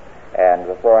 And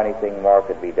before anything more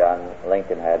could be done,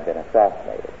 Lincoln had been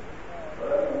assassinated.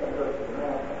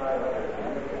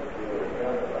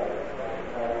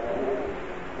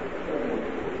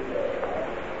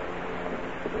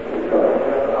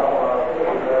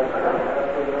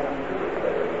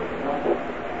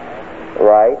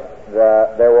 Right.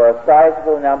 There were a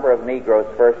sizable number of Negroes,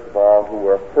 first of all, who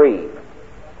were freed.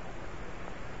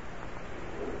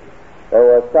 There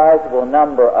were a sizable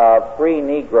number of free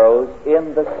Negroes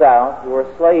in the South who were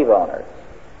slave owners.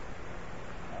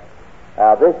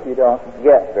 Now, this you don't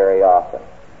get very often,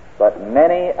 but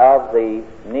many of the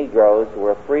Negroes who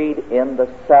were freed in the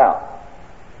South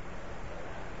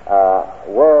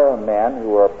were men who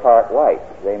were part white.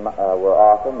 They were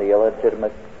often the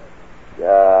illegitimate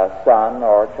son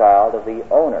or child of the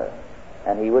owner,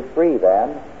 and he would free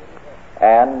them,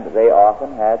 and they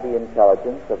often had the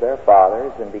intelligence of their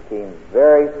fathers and became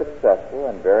very successful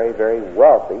and very, very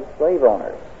wealthy slave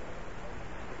owners.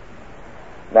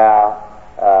 Now,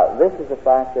 this is a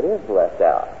fact that is left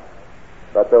out,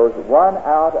 but those 1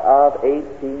 out of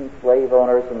 18 slave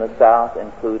owners in the South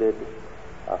included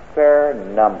a fair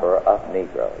number of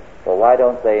Negroes. So why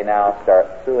don't they now start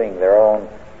suing their own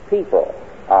people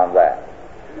on that?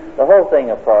 The whole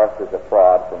thing, of course, is a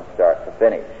fraud from start to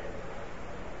finish.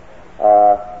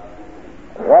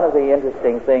 One of the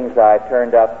interesting things I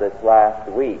turned up this last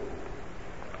week,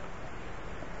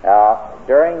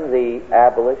 during the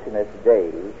abolitionist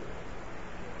days,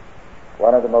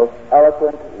 one of the most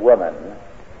eloquent women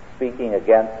speaking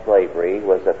against slavery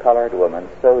was a colored woman,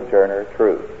 Sojourner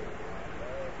Truth.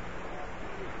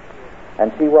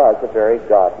 And she was a very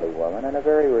godly woman and a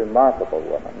very remarkable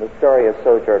woman. The story of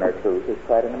Sojourner Truth is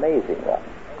quite an amazing one.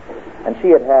 And she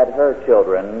had had her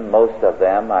children, most of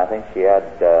them, I think she had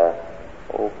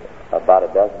about a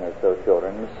dozen or so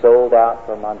children, sold out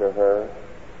from under her,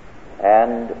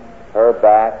 and her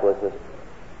back was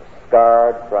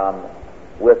scarred from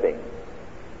whippings.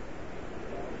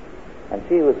 And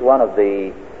she was one of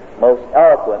the most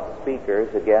eloquent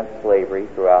speakers against slavery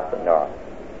throughout the North.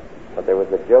 But there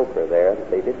was a joker there that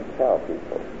they didn't tell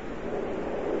people.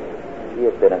 He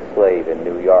had been a slave in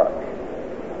New York.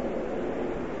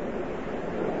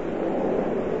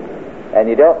 And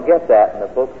you don't get that in the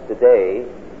books today,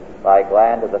 like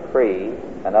Land of the Free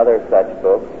and other such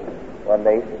books, when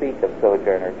they speak of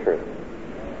Sojourner Truth.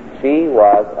 She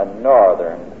was a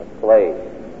northern slave.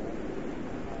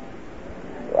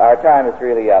 Our time is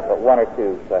really up, but one or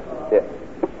two questions.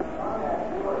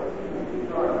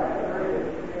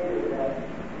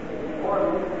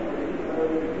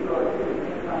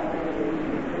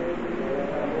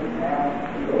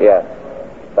 Yes,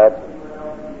 that's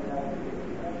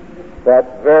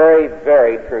very,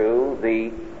 very true.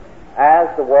 As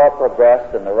the war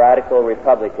progressed and the radical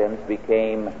Republicans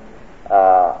became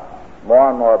more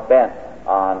and more bent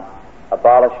on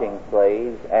abolishing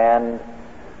slaves, and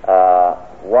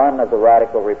one of the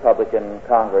radical Republican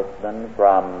congressmen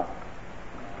from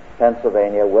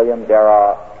Pennsylvania, William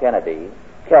Darrah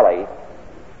Kelly,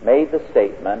 made the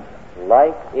statement,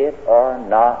 like it or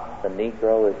not, the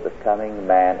Negro is the coming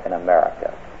man in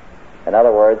America. In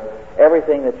other words,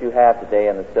 everything that you have today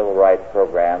in the civil rights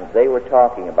programs, they were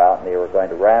talking about, and they were going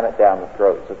to ram it down the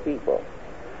throats of people.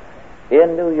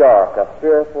 In New York, a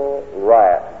fearful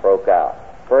riot broke out.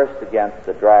 first against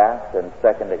the draft and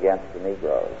second against the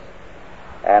Negroes.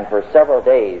 And for several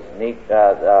days,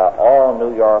 all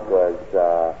New York was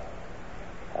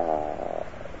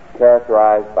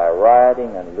characterized by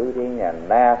rioting and looting and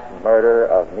mass murder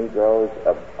of Negroes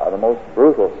of the most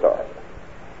brutal sort,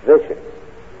 vicious.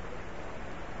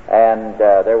 And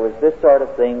there was this sort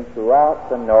of thing throughout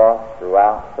the North,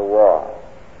 throughout the war.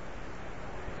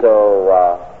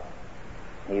 So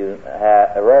you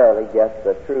rarely get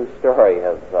the true story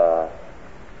of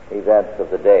events of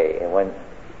the day. And when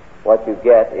what you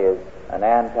get is an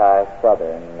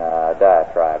anti-Southern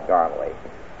diatribe normally.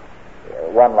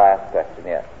 One last question,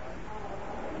 yes.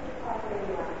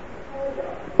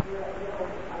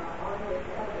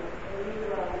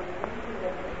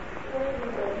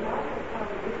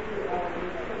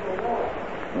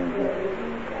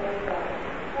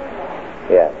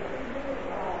 Yes.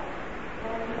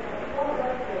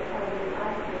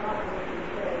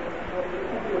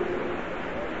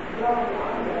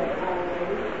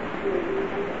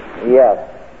 Yes.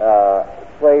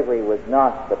 Slavery was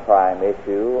not the prime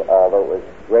issue, although it was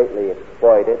greatly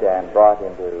exploited and brought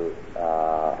into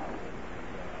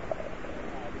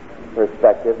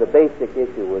perspective. The basic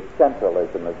issue was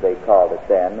centralism, as they called it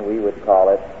then. We would call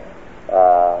it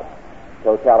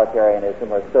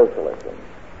totalitarianism or socialism.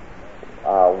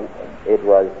 It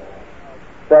was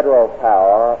federal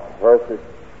power versus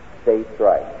states'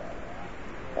 rights.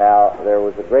 Now, there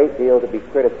was a great deal to be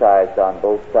criticized on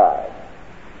both sides,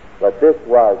 but this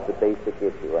was the basic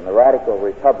issue, and the radical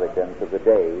Republicans of the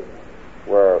day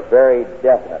were very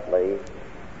definitely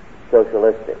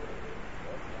socialistic.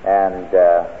 And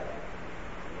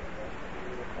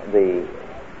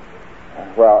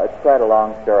well, it's quite a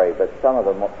long story, but some of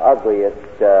the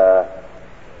ugliest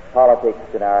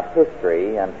politics in our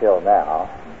history until now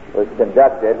was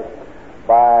conducted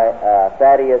by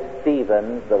Thaddeus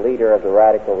Stevens, the leader of the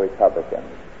radical Republicans.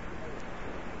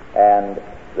 And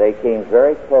they came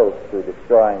very close to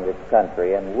destroying this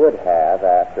country, and would have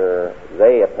after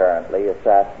they apparently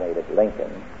assassinated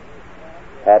Lincoln,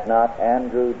 had not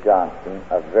Andrew Johnson,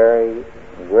 a very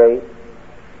great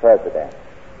president,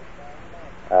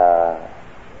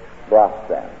 brought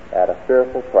them at a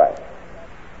fearful price.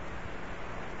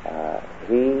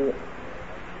 He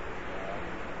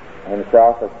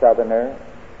himself, a Southerner,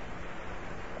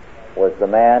 was the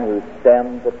man who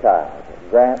stemmed the tide.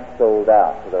 Grant sold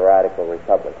out to the radical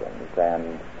Republicans,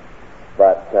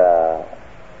 but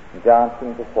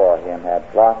Johnson before him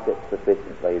had blocked it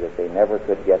sufficiently that they never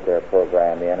could get their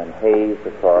program in, and Hayes,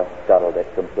 of course, scuttled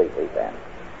it completely then.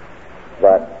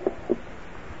 But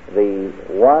the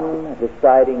one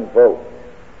deciding vote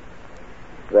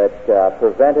that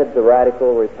prevented the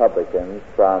radical Republicans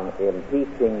from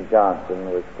impeaching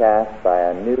Johnson was cast by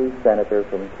a new senator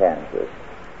from Kansas,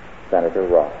 Senator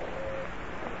Ross.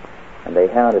 And they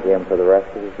hounded him for the rest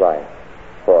of his life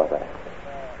for that.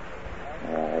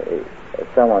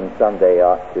 Someone someday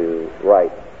ought to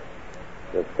write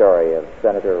the story of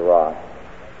Senator Ross,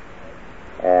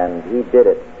 and he did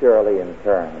it purely in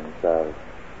terms of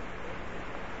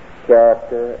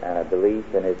character and a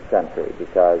belief in his country,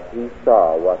 because he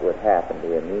saw what would happen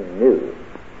to him. He knew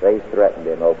they threatened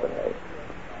him openly.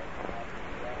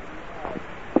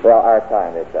 Well, our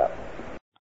time is up.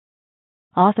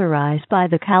 Authorized by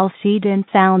the Chalcedon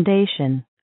Foundation.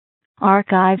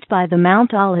 Archived by the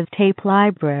Mount Olive Tape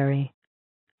Library.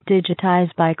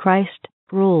 Digitized by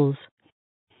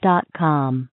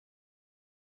ChristRules.com.